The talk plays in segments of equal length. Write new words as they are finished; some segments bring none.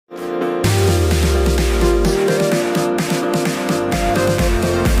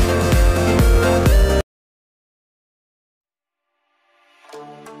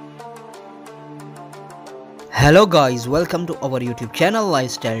Hello guys, welcome to our YouTube channel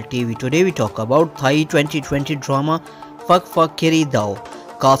Lifestyle TV. Today we talk about Thai 2020 drama Fak Fah Kiri Dao,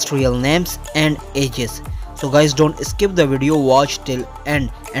 cast, real names and ages. So guys, don't skip the video, watch till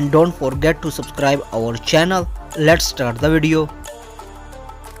end and don't forget to subscribe our channel. Let's start the video.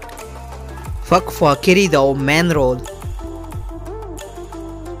 Fak Fah Kiri Dao main role.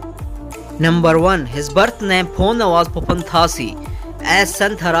 Number 1. His birth name Pon Nawasch as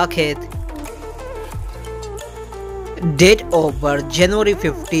Santharakat. Date of birth January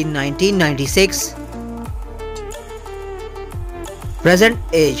 15, 1996. Present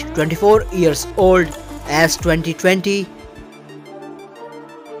age 24 years old as 2020.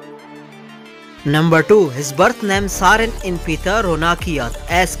 Number 2. His birth name Sarin Ronnakiat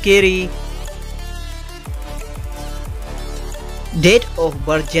as Khiri. Date of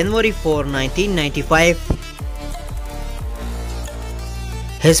birth January 4, 1995.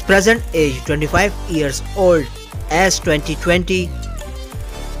 His present age 25 years old as 2020.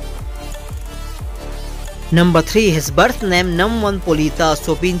 Number 3. His birth name Namwhan Phulita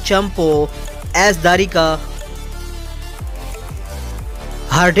as Danica.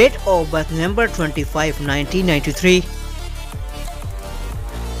 Her date of birth November 25, 1993.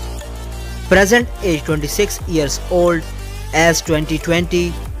 Present age 26 years old as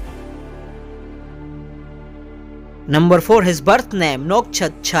 2020. Number 4. His birth name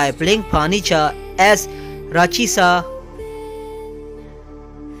Chatchai Plengpanich as Rachisa.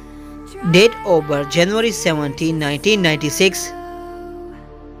 Date of birth January 17, 1996.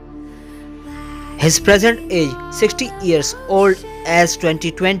 His present age 60 years old as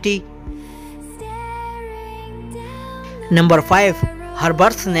 2020. Number 5. Her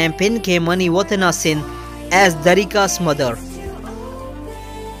birth name Kejmanee Wattanasin as Danica's mother.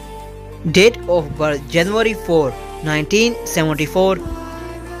 Date of birth January 4, 1974.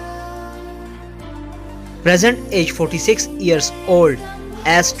 Present age 46 years old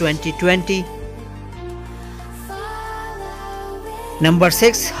as 2020. Number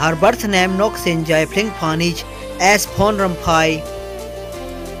 6. Her birth name Plengpanich as Pon Nawasch.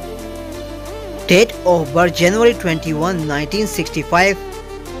 Date of birth January 21, 1965.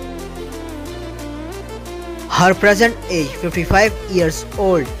 Her present age 55 years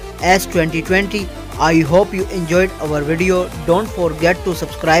old as 2020. I hope you enjoyed our video. Don't forget to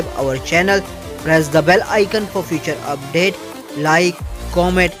subscribe our channel. Press the bell icon for future update. Like,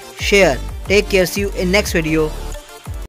 comment, share. Take care. See you in next video.